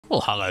Well,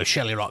 hello,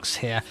 shirlierox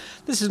here.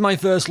 This is my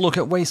first look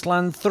at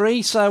Wasteland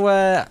 3,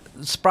 so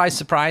surprise,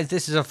 surprise,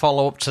 this is a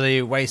follow-up to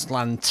the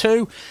Wasteland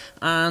 2,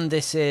 and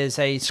this is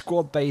a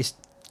squad-based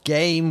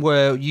game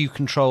where you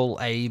control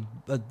a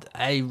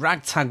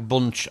ragtag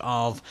bunch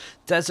of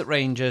desert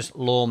rangers,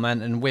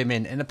 lawmen, and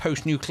women in a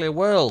post-nuclear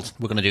world.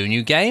 We're going to do a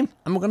new game,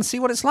 and we're going to see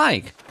what it's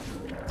like.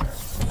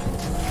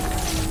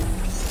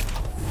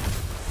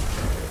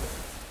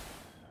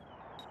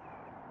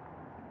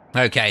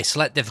 Okay,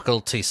 select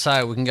difficulty.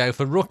 So we can go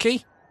for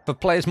rookie, for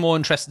players more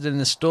interested in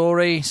the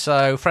story.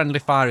 So friendly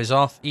fire is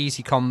off,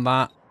 easy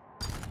combat.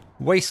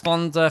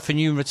 Wastelander for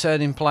new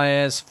returning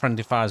players,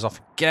 friendly fire is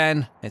off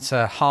again. It's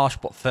harsh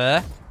but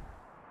fair.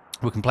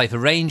 We can play for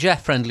ranger,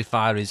 friendly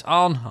fire is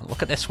on. Oh,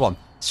 look at this one,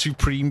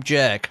 supreme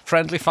jerk.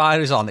 Friendly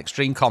fire is on,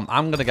 extreme comp.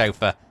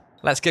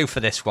 Let's go for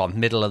this one,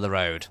 middle of the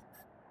road.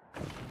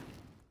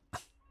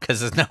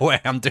 Because there's no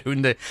way I'm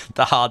doing the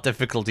hard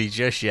difficulty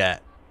just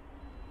yet.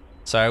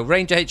 So,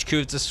 Ranger HQ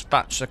has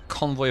dispatched a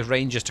convoy of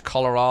Rangers to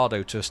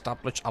Colorado to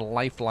establish a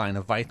lifeline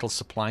of vital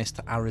supplies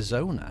to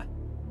Arizona.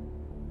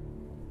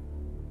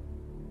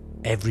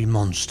 Every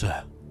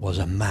monster was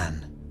a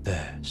man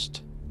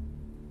first.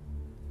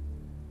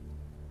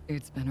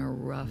 It's been a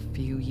rough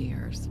few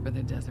years for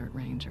the Desert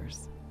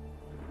Rangers.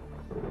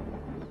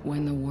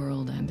 When the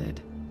world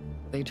ended,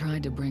 they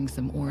tried to bring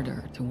some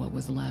order to what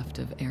was left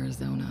of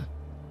Arizona.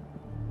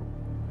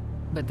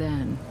 But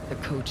then, the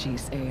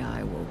Cochise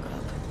AI woke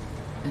up,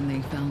 and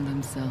they found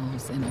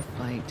themselves in a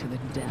fight to the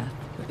death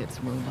with its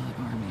robot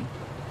army.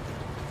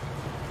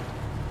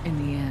 In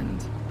the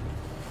end,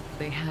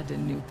 they had to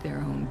nuke their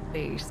own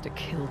base to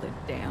kill the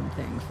damn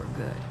thing for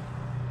good.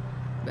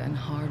 Been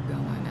hard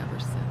going ever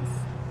since.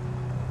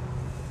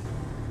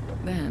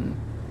 Then,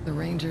 the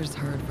Rangers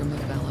heard from a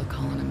fellow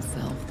calling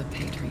himself the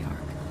Patriarch.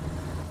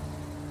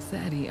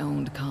 Said he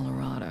owned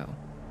Colorado,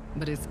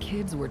 but his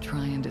kids were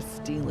trying to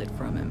steal it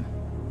from him.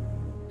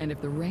 And if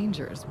the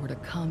Rangers were to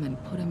come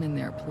and put him in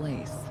their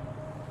place,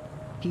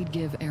 he'd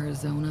give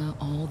Arizona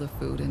all the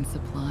food and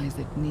supplies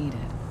it needed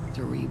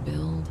to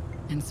rebuild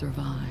and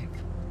survive.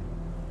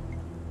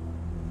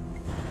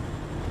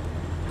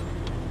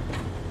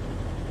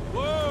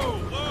 Whoa,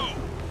 whoa!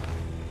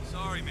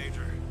 Sorry,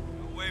 Major.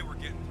 No way we're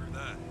getting through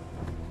that.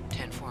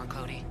 10-4,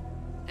 Cody.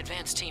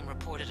 Advance team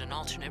reported an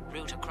alternate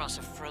route across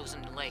a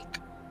frozen lake.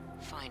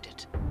 Find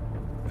it.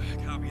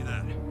 Copy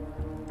that.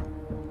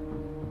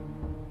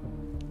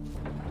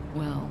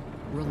 Well,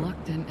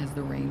 reluctant as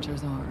the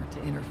Rangers are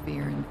to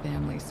interfere in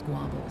family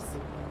squabbles,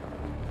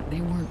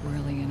 they weren't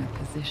really in a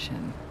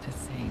position to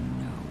say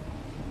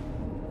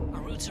no.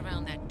 Our route's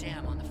around that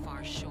dam on the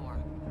far shore.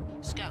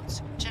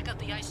 Scouts, check out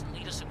the ice and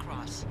lead us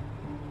across.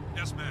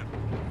 Yes, ma'am.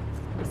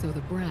 So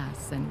the brass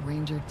sent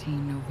Ranger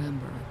Team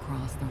November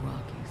across the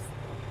Rockies,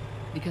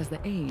 because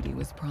the aid he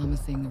was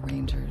promising the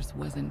Rangers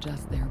wasn't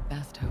just their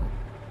best hope.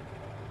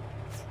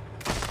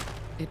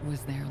 It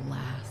was their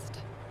last.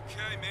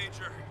 Okay,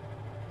 Major.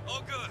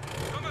 All good.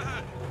 Come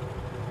ahead.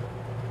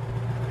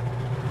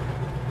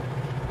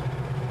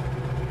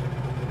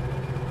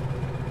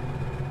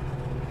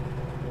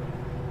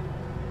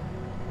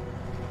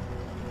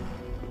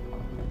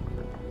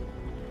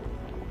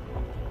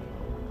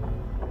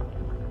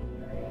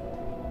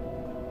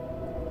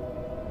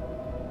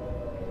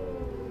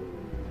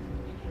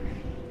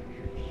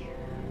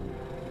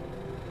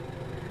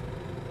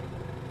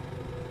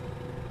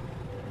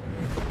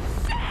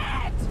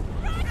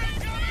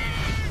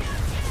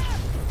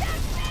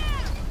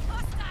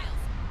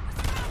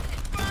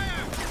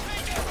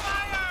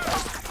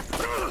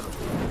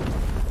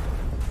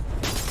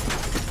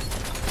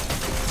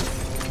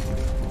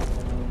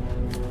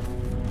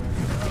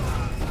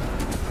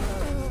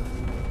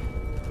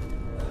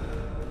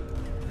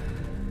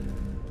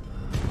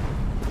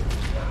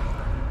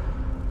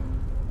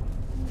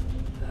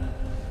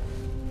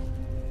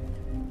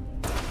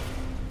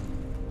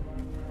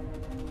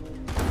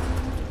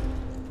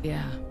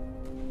 Yeah.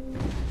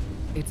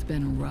 It's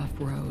been a rough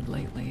road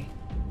lately.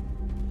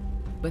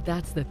 But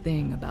that's the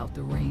thing about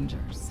the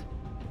Rangers.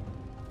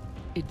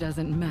 It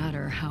doesn't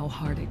matter how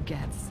hard it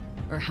gets,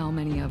 or how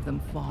many of them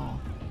fall.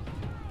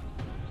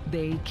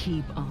 They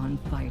keep on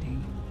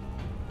fighting.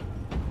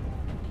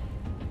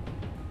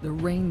 The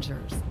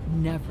Rangers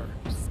never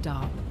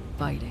stop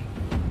fighting.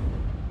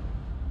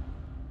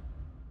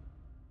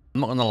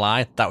 I'm not gonna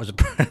lie, that was a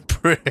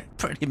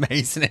pretty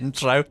amazing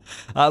intro.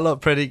 That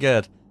looked pretty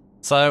good.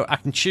 So I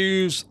can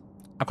choose,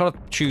 I've got to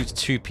choose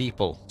two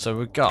people. So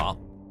we've got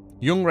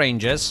young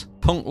rangers,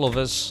 punk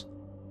lovers,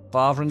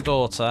 father and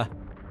daughter,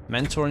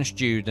 mentor and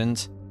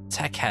student,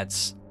 tech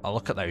heads. Oh,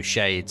 look at those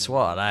shades.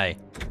 What are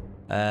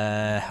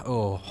they?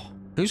 Oh,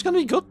 who's going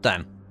to be good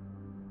then?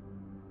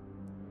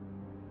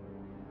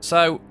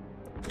 So,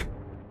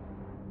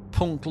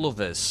 punk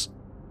lovers.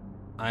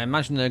 I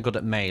imagine they're good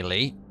at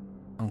melee.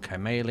 Okay,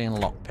 melee and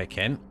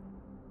lockpicking.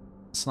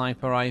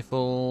 Sniper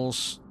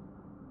rifles.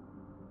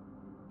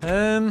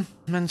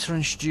 Mentor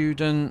and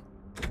student.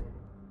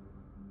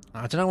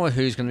 I don't know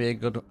who's going to be a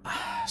good...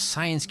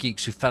 Science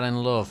geeks who fell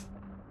in love.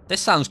 This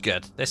sounds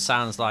good. This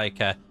sounds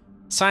like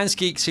Science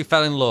geeks who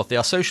fell in love. They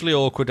are socially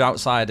awkward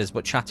outsiders,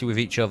 but chatty with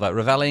each other,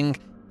 reveling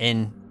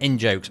in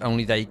jokes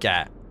only they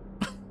get.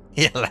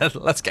 Yeah,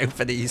 let's go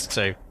for these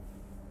two.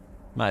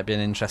 Might be an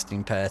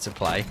interesting pair to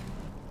play.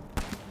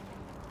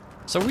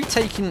 So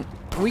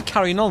are we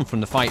carrying on from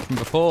the fight from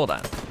before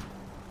then?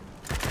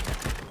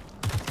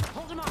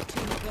 Hold him off,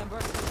 Team November.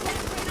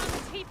 Penetrate on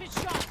this heap is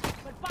shot,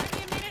 but buy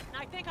me a minute and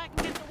I think I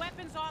can get the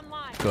weapons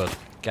online. Good.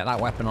 Get that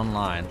weapon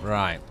online.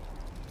 Right.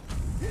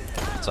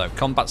 So,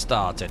 combat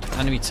started.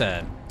 Enemy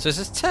turn. So is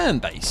this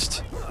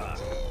turn-based?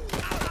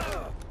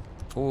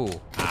 Ooh.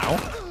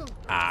 Ow.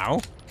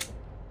 Ow.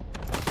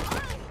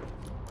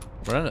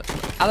 We're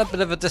at a bit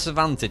of a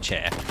disadvantage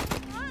here.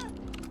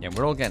 Yeah,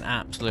 we're all getting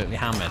absolutely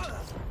hammered.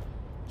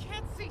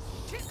 Can't see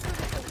shit through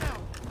this now.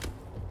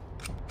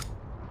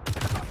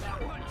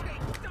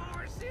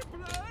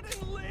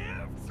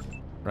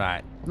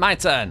 Right. My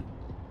turn.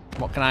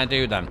 What can I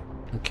do then?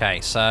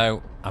 Okay,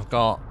 so I've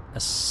got a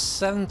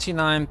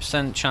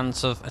 79%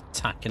 chance of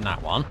attacking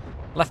that one.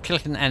 Left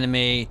click an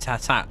enemy to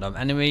attack them.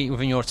 Enemy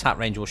within your attack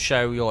range will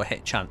show your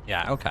hit chance.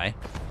 Yeah, okay.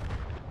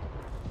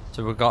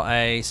 So we've got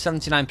a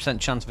 79%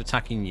 chance of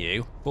attacking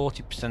you.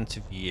 40%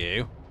 of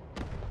you.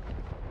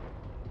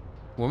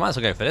 We might as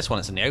well go for this one.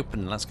 It's in the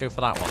open. Let's go for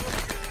that one.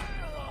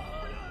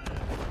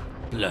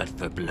 Blood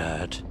for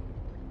blood.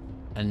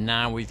 And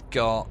now we've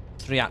got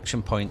 3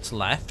 action points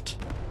left.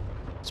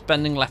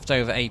 Spending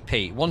leftover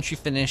AP. Once you've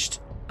finished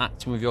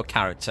acting with your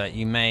character,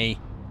 you may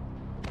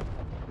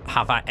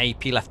have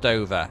AP left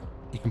over.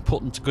 You can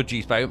put them to good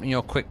use by opening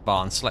your quick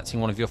bar and selecting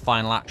one of your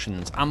final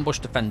actions. Ambush,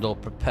 defend, or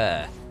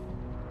prepare.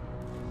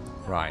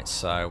 Right,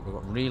 so we've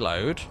got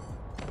reload.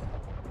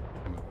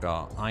 We've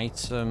got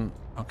item.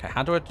 Okay,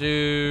 how do I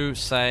do,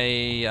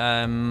 say,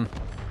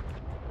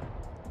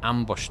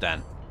 ambush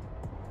then?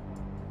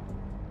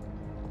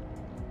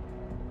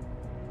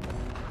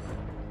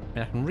 I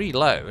mean, I can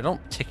reload. I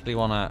don't particularly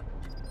want to...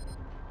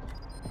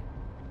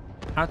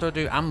 How do I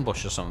do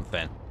ambush or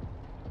something?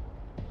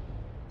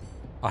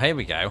 Oh, here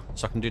we go.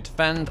 So I can do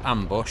defend,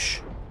 ambush,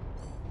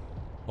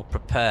 or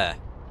prepare.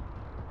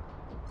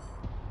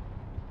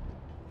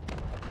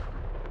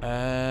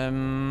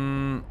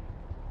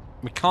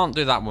 We can't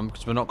do that one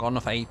because we've not got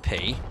enough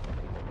AP.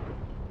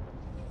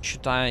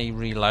 Should I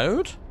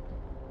reload?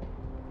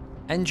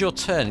 End your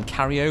turn and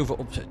carry over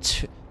up to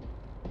 2.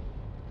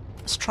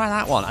 Let's try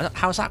that one.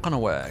 How's that going to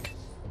work?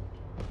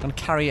 I'm going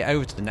to carry it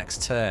over to the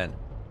next turn.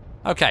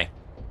 Okay.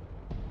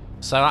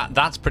 So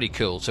that's pretty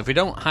cool. So if we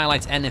don't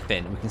highlight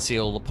anything, we can see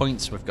all the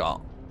points we've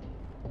got.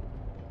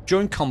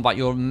 During combat,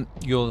 your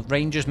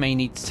rangers may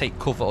need to take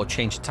cover or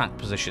change attack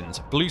positions.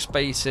 Blue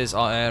spaces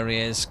are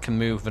areas can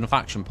move with enough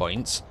action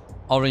points.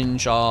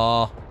 Orange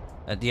are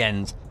at the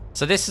end.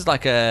 So this is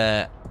like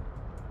this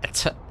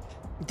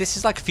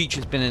is like a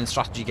feature that's been in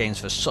strategy games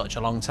for such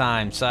a long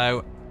time.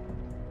 So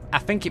I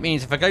think it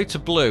means if I go to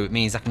blue, it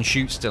means I can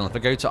shoot still. If I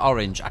go to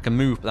orange, I can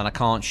move, but then I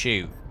can't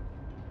shoot.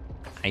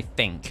 I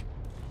think.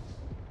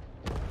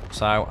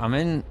 So am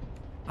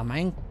I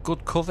in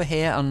good cover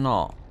here or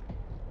not?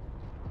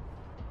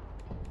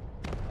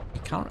 I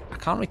can't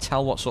really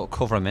tell what sort of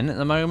cover I'm in at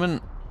the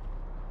moment.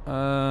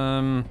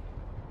 I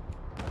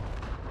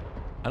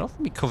don't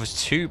think my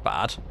cover's too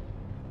bad.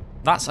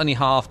 That's only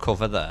half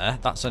cover there.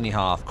 That's only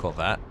half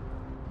cover.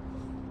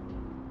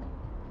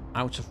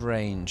 Out of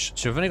range.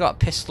 So we've only got a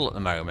pistol at the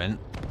moment.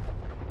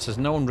 So there's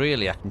no one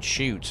really I can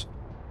shoot.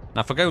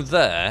 Now if I go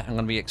there, I'm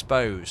going to be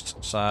exposed.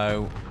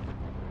 So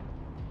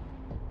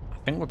I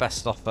think we're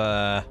best off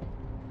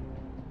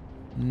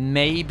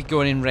maybe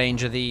going in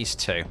range of these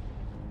two.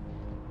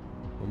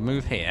 We'll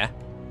move here.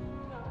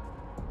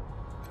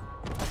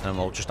 And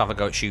we'll just have a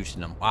go at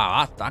shooting them.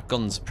 Wow, that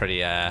gun's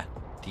pretty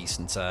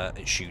decent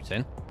at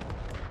shooting.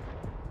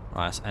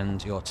 Right, let's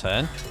end your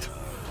turn.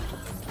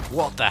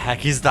 What the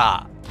heck is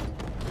that?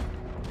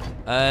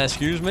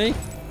 Excuse me?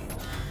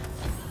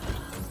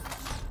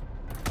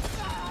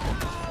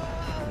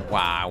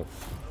 Wow.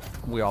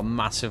 We are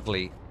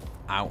massively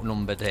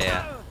outnumbered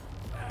here.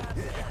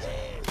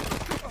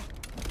 Oh,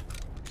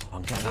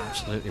 I'm getting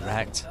absolutely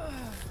wrecked.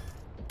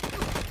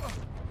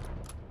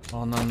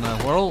 Oh no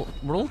no,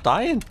 we're all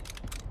dying.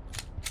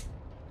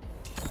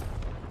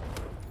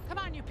 Come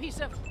on, you piece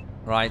of...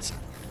 Right.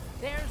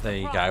 There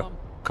you go.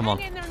 Come on.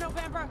 Hang in there,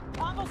 November.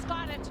 Almost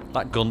got it.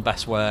 That gun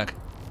best work.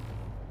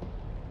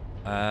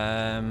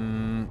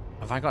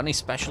 Have I got any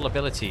special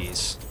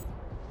abilities?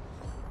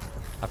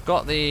 I've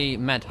got the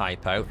med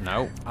hypo.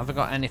 No. Have I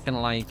got anything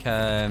like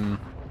I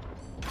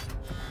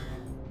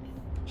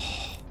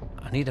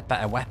need a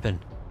better weapon.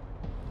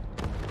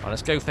 Well,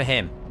 let's go for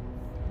him.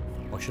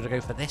 Or should I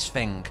go for this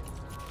thing?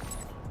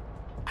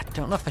 I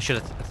don't know if I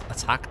should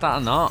attack that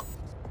or not.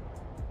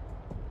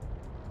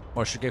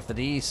 Or I should go for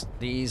these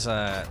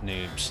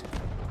noobs.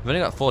 I've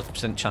only got a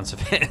 40% chance of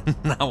hitting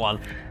that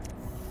one.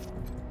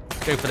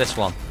 Go for this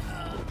one.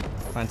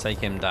 Try and take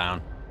him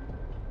down.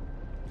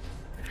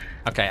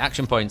 Okay,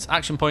 action points.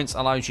 Action points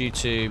allows you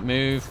to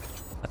move,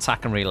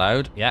 attack and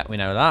reload. Yeah, we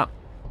know that.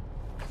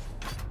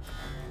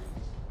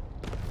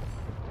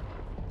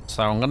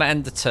 So I'm going to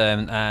end the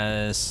turn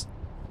as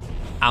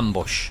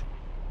Ambush.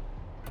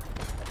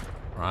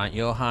 Right,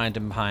 you're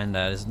hiding behind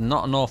there. There's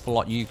not an awful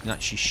lot you can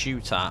actually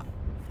shoot at.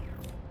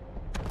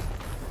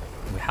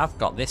 We have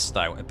got this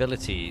though.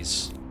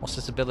 Abilities. What's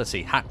this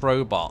ability? Hack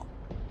robot.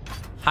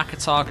 Hack a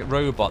target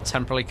robot,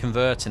 temporarily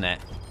converting it.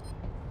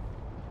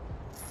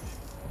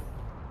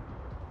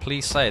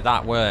 Please say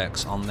that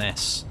works on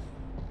this.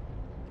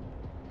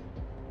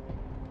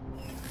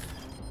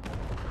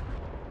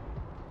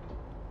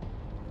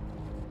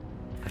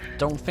 I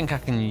don't think I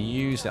can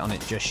use it on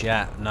it just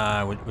yet.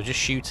 No, we're just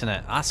shooting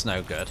it. That's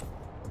no good.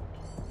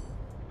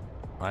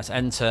 Right, let's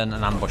enter and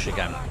ambush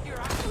again.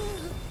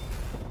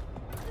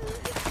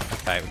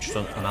 Okay, we've just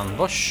done an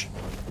ambush.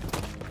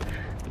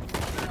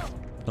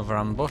 Another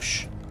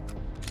ambush.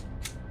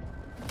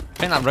 I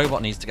think that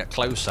robot needs to get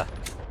closer.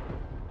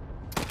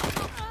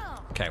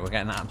 Okay, we're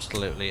getting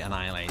absolutely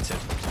annihilated.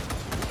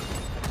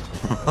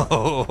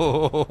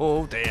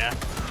 Oh dear.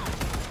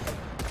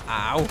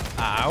 Ow,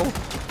 ow.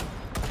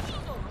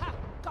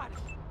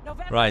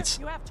 Right,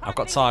 I've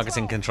got target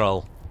in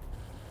control.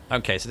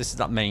 Okay, so this is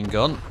that main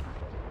gun.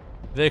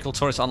 Vehicle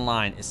turret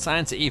online. It's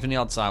time to even the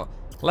odds out.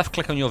 Left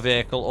click on your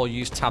vehicle or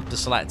use tab to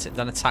select it,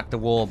 then attack the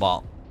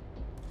warbot.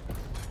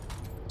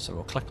 So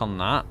we'll click on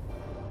that.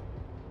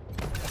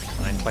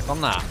 And then click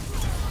on that.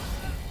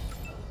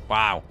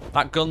 Wow,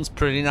 that gun's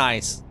pretty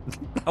nice.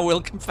 I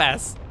will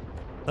confess.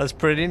 That's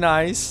pretty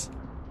nice.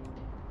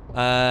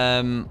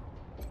 Let's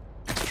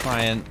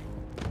try and...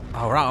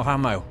 Oh, we're out of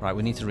ammo. Right,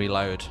 we need to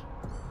reload.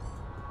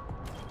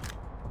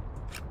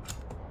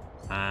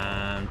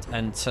 And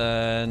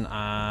enter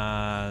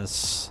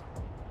as...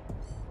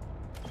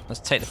 Let's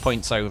take the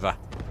points over.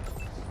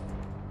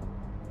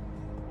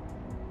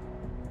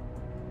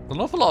 There's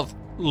an awful lot of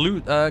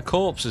loot,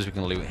 corpses we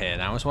can loot here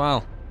now as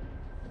well.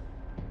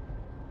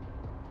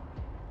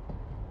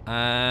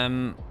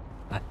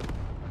 I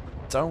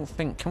don't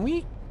think... Can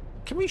we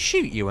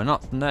shoot you or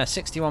not from there?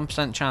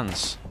 61%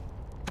 chance.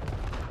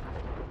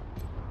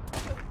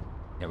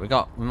 Yeah, we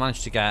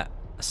managed to get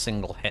a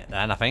single hit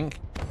then, I think.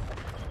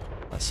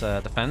 Let's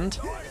defend.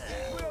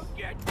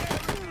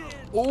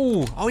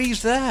 Ooh, oh,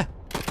 he's there.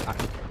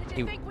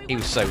 He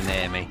was so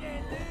near me.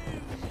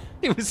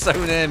 He was so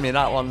near me,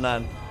 that one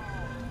then.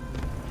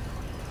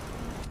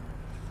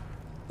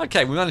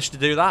 Okay, we managed to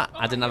do that.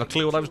 I didn't have a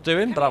clue what I was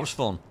doing, but that was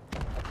fun.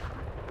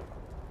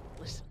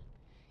 Listen,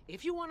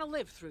 if you want to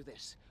live through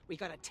this, we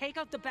gotta take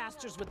out the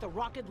bastards with the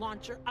rocket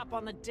launcher up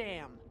on the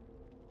dam.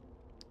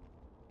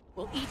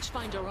 We'll each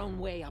find our own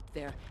way up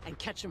there and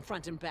catch them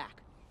front and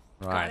back.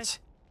 Right.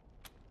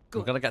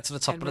 We've got to get to the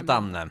top of the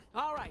dam then.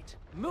 All right,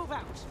 move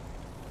out.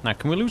 Now,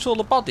 can we loot all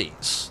the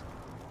bodies?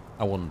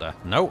 I wonder.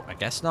 No, I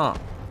guess not.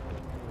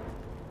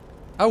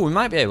 Oh, we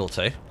might be able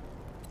to.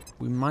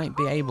 We might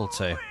be able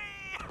to.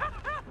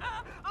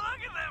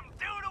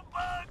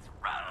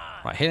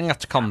 Right, healing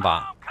after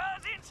combat.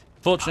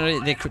 Fortunately,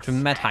 they're equipped with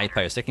med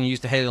hypos. They can use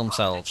to heal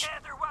themselves.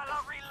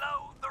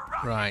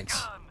 Right.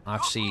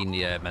 I've seen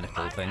the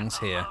medical things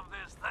here.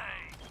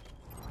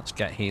 Let's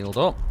get healed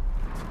up.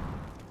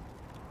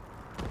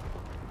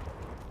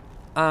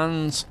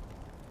 And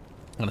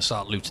I'm going to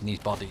start looting these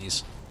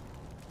bodies.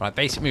 Right,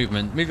 basic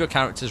movement. Move your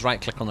characters, right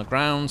click on the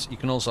ground. You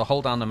can also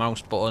hold down the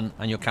mouse button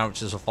and your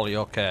characters will follow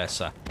your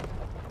cursor.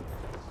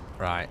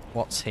 Right,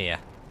 what's here?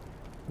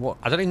 What?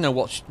 I don't even know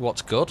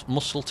what's good.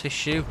 Muscle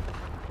tissue.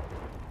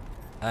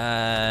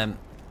 We're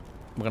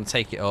going to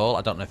take it all.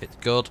 I don't know if it's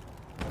good.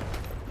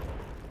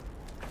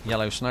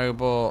 Yellow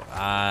snowball.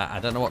 I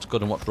don't know what's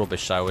good and what's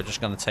rubbish, so we're just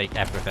going to take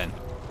everything.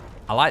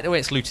 I like the way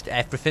it's looted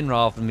everything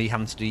rather than me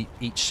having to do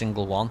each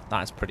single one.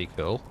 That's pretty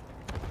cool.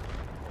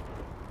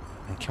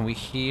 And can we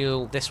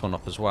heal this one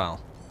up as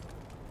well?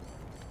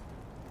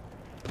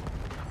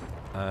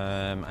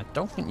 I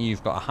don't think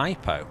you've got a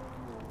hypo.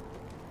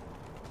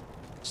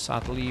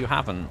 Sadly, you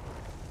haven't.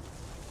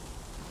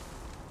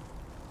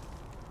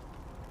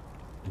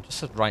 It just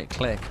said right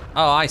click.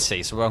 Oh, I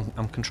see. So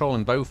I'm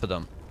controlling both of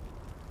them.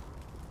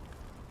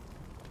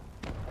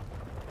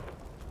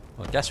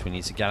 Well, I guess we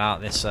need to get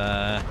out this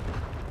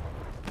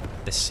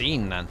this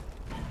scene then.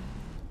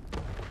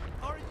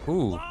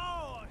 Ooh.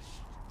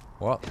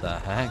 What the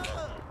heck?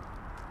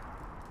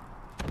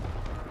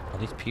 Oh,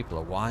 these people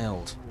are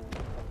wild.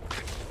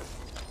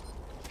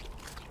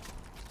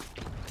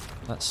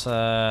 Let's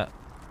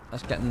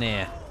get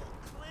near.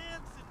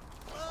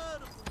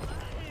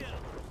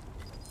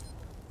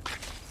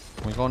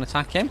 Can we go and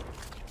attack him?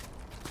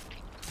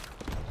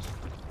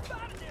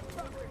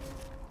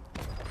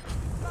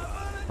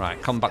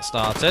 Right, combat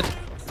started.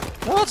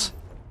 What?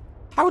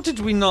 How did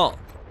we not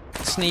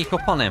sneak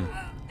up on him?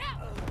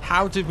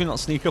 How did we not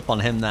sneak up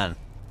on him then?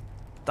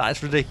 That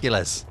is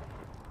ridiculous.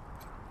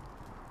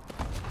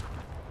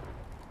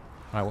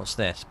 Right, what's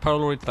this?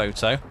 Polaroid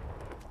photo.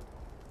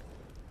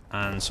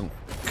 And some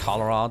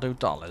Colorado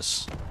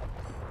dollars.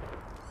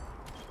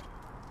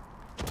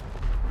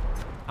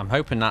 I'm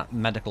hoping that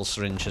medical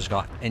syringe has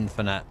got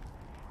infinite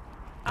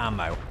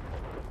ammo.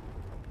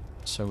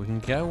 So we can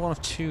go one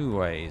of two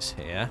ways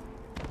here.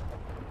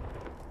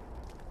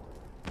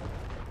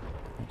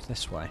 What's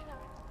this way?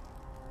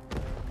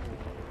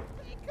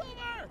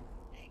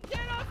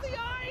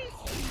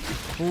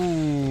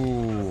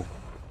 Ooh.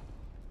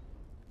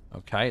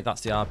 Okay,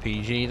 that's the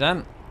RPG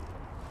then.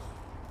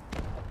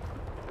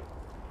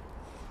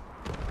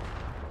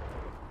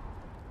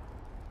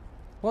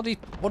 What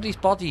are these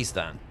bodies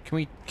then?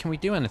 Can we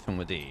do anything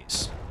with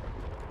these?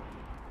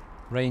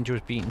 Ranger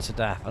was beaten to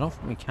death. I don't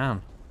think we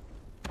can.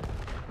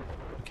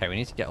 Okay, we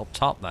need to get up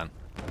top then.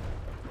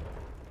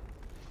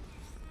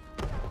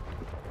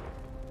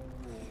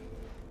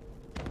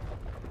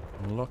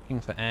 I'm looking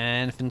for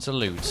anything to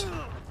loot.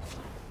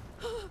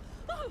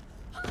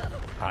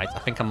 Alright, I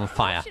think I'm on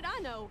fire. How should I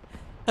know?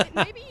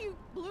 Maybe you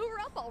blew her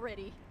up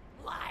already.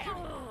 Liar!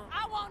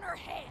 I want her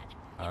head.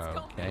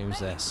 Okay, who's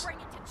this? Bring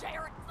it to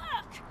Jared.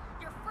 Look,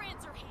 your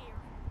friends are here.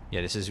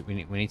 Yeah, this is. We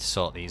need to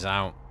sort these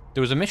out.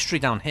 There was a mystery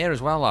down here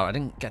as well, though. I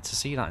didn't get to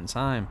see that in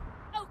time.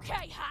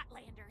 Okay,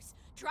 Hotlanders,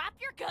 drop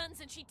your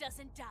guns and she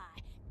doesn't die.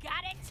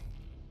 Got it?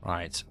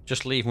 Right,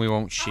 just leave and we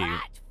won't shoot. All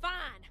right,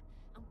 fine.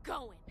 I'm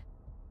going.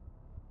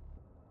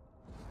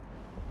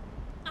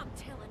 I'm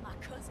telling my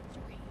cousins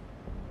you're here.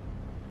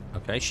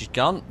 Okay, she's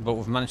gone, but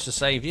we've managed to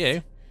save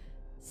you.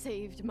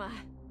 Saved my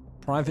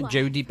Private life.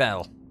 Jodie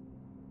Bell.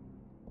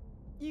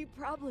 You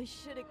probably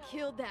should have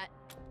killed that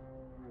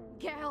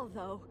gal,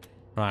 though.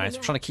 Right, And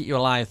I'm trying to keep you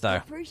alive, I though.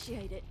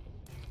 appreciate it.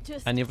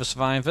 Just Any other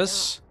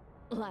survivors?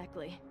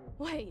 likely.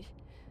 Wait.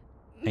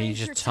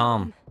 Major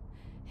Tom.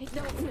 I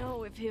don't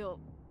know if he'll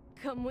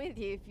come with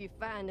you if you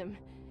find him.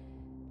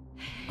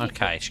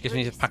 Okay, she gives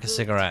me a pack of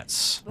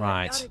cigarettes. But I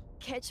Right. gotta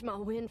catch my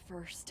wind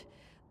first.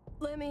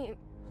 Let me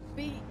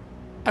be.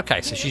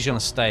 Okay, so she's going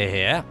to stay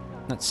here.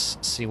 Let's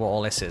see what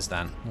all this is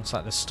then. Looks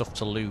like there's stuff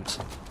to loot.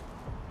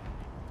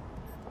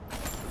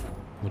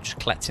 We're just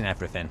collecting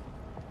everything.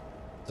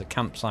 There's a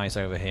campsite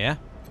over here.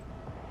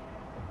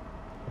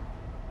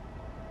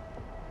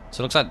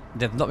 So it looks like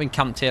they've not been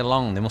camped here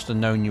long. They must have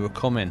known you were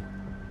coming.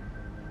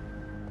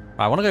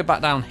 Right, I want to go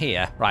back down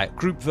here. Right,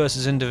 group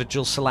versus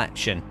individual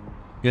selection.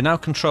 You're now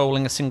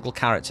controlling a single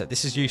character.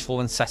 This is useful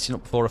when setting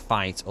up for a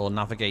fight or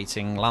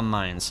navigating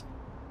landmines.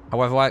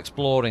 However, while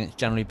exploring, it's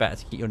generally better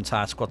to keep your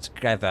entire squad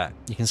together.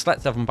 You can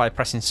select everyone by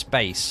pressing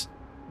space.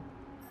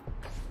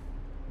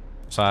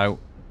 So,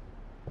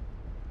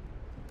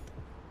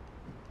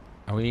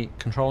 are we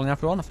controlling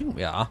everyone? I think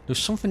we are. There's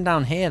something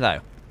down here, though.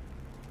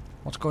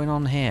 What's going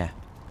on here?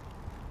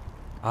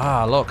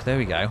 Ah, look, there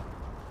we go.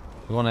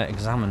 We want to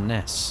examine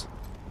this.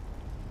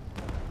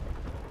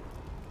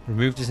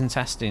 Removed his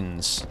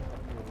intestines.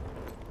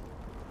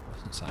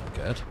 Doesn't sound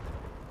good.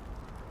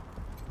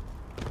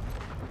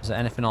 Is there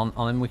anything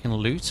on him we can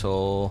loot,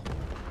 or...?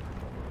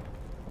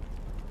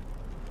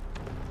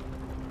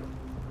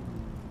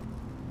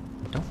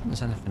 I don't think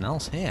there's anything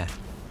else here.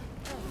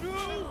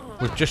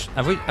 We've just...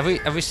 Have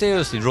we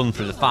seriously run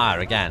through the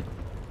fire again?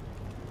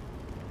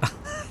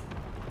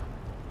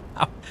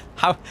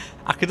 How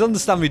I could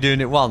understand me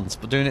doing it once,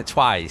 but doing it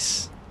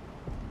twice.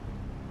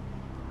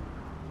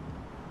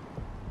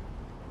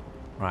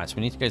 Right, so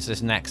we need to go to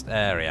this next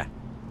area.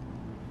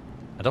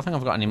 I don't think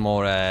I've got any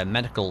more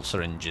medical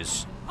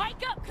syringes. Wake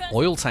up, cousins.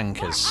 Oil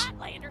tankers.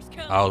 More Hotlanders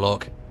coming. Oh,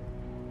 look.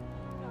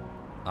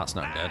 That's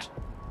not good.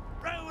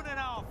 Ruining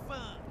our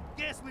fun.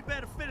 Guess we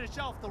better finish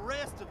off the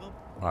rest of them.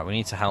 Right, we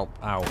need to help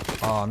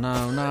out. Oh,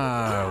 no,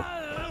 no.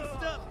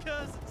 Boost up,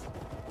 cousins.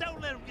 Don't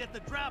let them get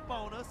the drop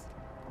on us.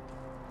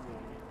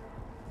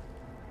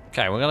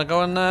 Okay, we're going to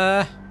go and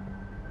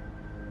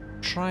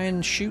try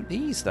and shoot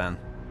these then.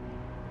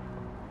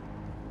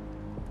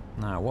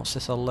 Now, what's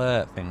this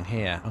alert thing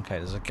here? Okay,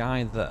 there's a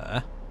guy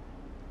there.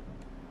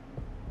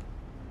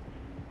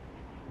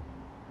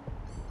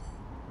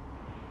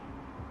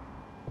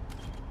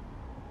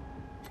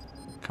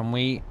 Can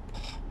we...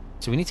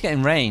 So we need to get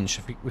in range.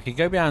 If we could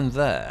go behind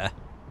there.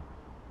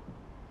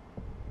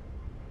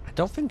 I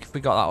don't think if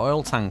we got that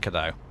oil tanker,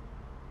 though,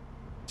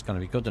 it's going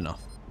to be good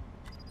enough.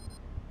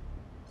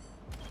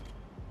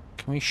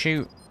 Can we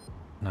shoot?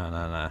 No,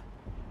 no, no.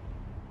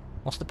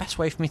 What's the best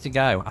way for me to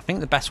go? I think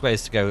the best way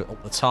is to go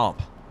up the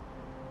top.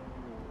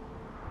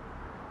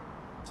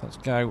 So let's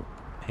go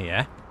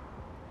here.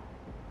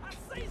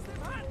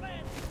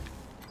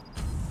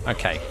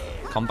 Okay,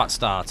 combat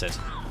started.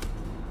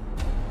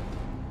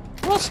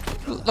 What?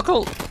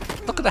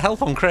 Look at the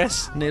health on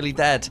Chris. Nearly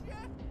dead.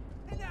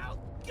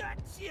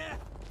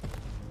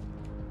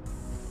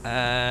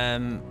 How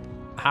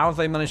have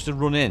they managed to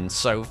run in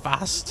so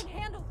fast?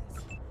 Handle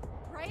this,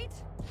 right?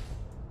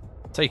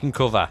 Taking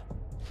cover.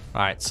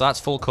 Right, so that's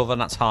full cover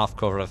and that's half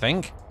cover, I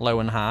think. Low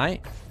and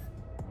high.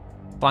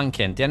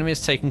 Flanking. The enemy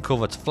is taking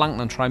cover. To flank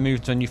them, try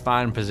move to a new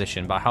firing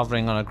position by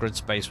hovering on a grid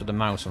space with the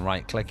mouse and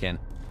right-clicking.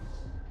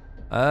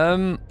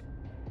 There's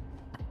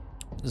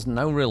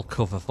no real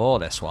cover for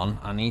this one.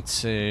 I need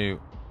to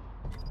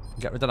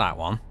get rid of that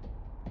one.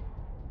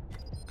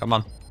 Come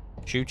on.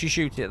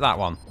 Shooty at that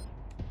one.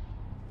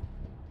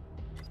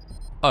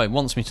 Oh, it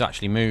wants me to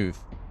actually move.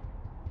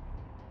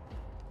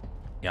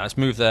 Yeah, let's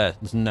move there.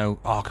 There's no...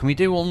 Oh, can we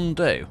do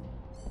undo?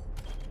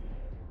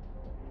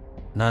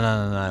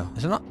 No.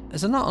 Is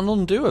there not an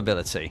undo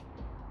ability?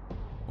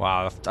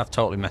 Wow, I've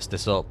totally messed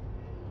this up.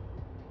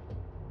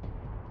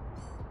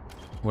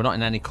 We're not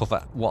in any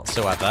cover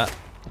whatsoever.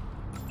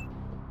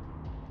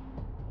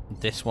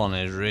 This one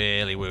is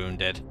really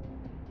wounded.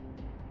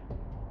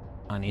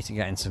 I need to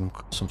get in some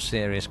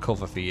serious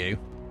cover for you.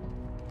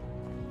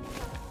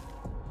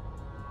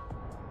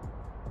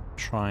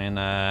 Try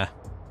and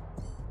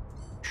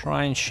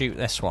shoot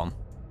this one.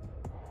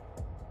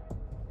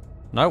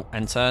 No,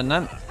 and turn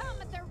them.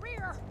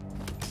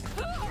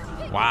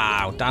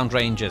 Wow, downed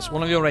rangers.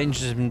 One of your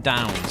rangers has been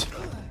downed.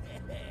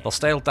 They'll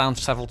stay down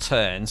for several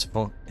turns,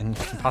 but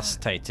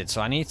incapacitated.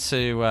 So I need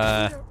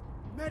to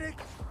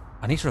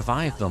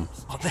revive them.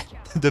 Oh,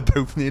 they're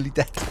both nearly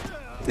dead.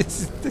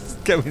 This is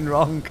going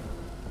wrong.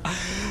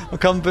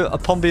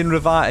 Upon being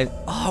revived.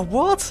 Oh,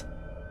 what?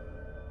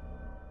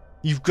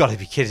 You've got to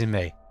be kidding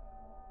me.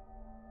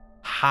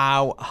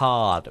 How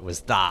hard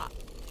was that?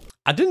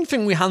 I didn't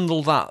think we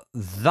handled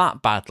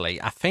that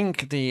badly. I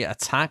think the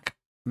attack,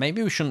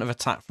 maybe we shouldn't have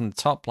attacked from the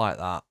top like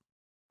that.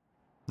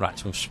 Right,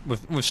 so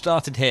we've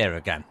started here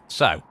again.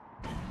 So,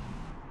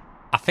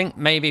 I think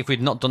maybe if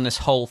we'd not done this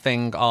whole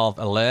thing of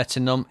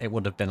alerting them, it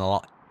would have been a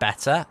lot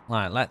better.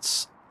 Right,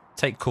 let's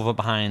take cover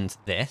behind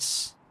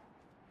this.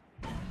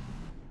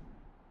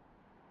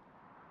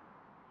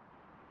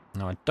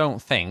 No, I don't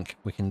think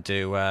we can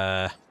do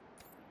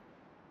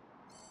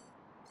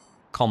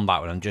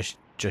combat with them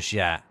just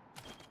yet.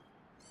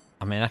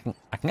 I mean, I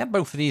can get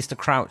both of these to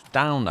crouch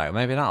down though.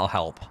 Maybe that'll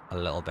help a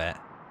little bit.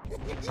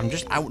 I'm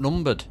just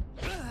outnumbered.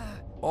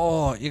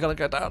 Oh, you gotta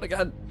go down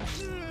again.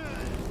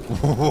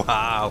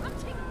 Wow.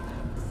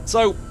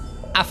 So,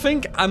 I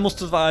think I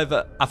must have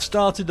either I've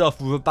started off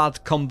with a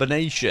bad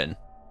combination,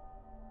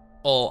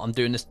 or I'm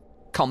doing this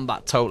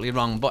combat totally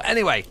wrong. But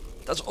anyway,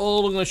 that's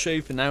all I'm going to show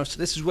you for now. So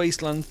this is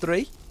Wasteland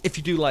 3. If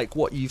you do like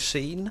what you've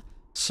seen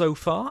so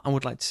far and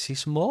would like to see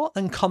some more,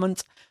 then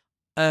comment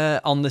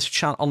on this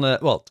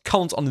channel,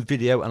 comment on the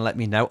video and let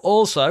me know.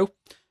 Also,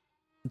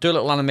 do a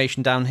little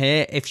animation down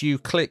here. If you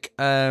click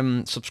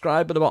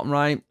subscribe at the bottom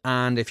right,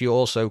 and if you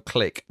also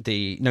click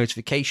the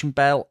notification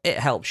bell, it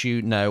helps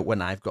you know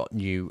when I've got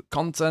new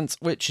content,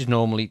 which is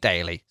normally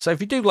daily. So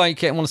if you do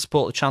like it and want to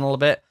support the channel a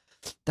bit,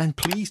 then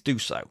please do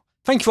so.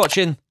 Thank you for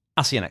watching.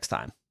 I'll see you next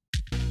time.